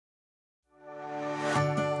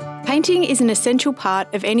Painting is an essential part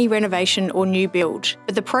of any renovation or new build,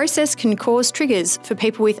 but the process can cause triggers for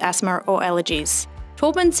people with asthma or allergies.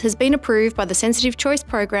 Taubmans has been approved by the Sensitive Choice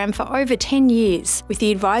program for over 10 years, with the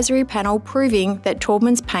advisory panel proving that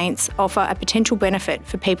Taubmans paints offer a potential benefit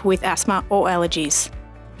for people with asthma or allergies.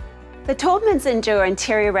 The Taubmans Endure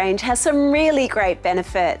interior range has some really great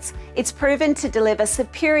benefits. It's proven to deliver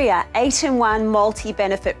superior 8-in-1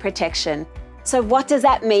 multi-benefit protection. So what does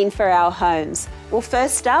that mean for our homes? Well,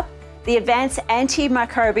 first up, the advanced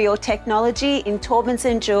antimicrobial technology in Taubmans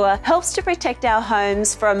Endure helps to protect our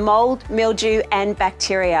homes from mold, mildew and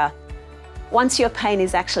bacteria. Once your paint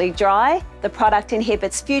is actually dry, the product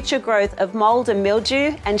inhibits future growth of mold and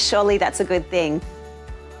mildew, and surely that's a good thing.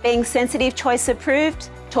 Being Sensitive Choice approved,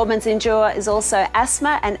 Taubmans Endure is also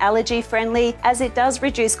asthma and allergy friendly, as it does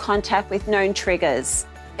reduce contact with known triggers.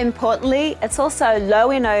 Importantly, it's also low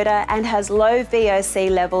in odour and has low VOC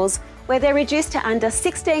levels, where they're reduced to under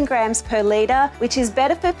 16 grams per litre, which is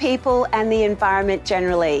better for people and the environment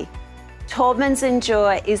generally. Taubmans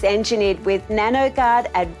Endure is engineered with NanoGuard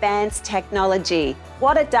advanced technology.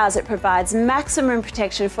 What it does, it provides maximum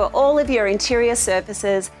protection for all of your interior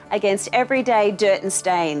surfaces against everyday dirt and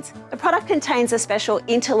stains. The product contains a special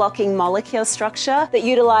interlocking molecular structure that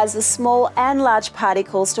utilises small and large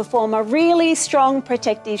particles to form a really strong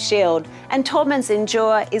protective shield. And Taubmans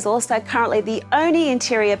Endure is also currently the only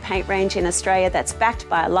interior paint range in Australia that's backed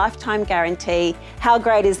by a lifetime guarantee. How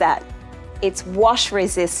great is that? It's wash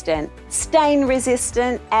resistant, stain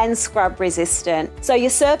resistant and scrub resistant. So your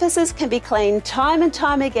surfaces can be cleaned time and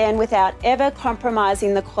time again without ever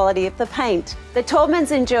compromising the quality of the paint. The Taubmans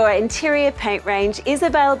Endure interior paint range is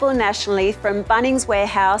available nationally from Bunnings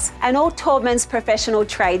Warehouse and all Taubmans professional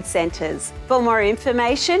trade centres. For more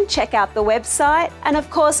information, check out the website, and of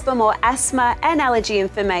course for more asthma and allergy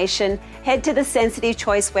information, head to the Sensitive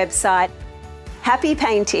Choice website. Happy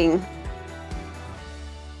painting!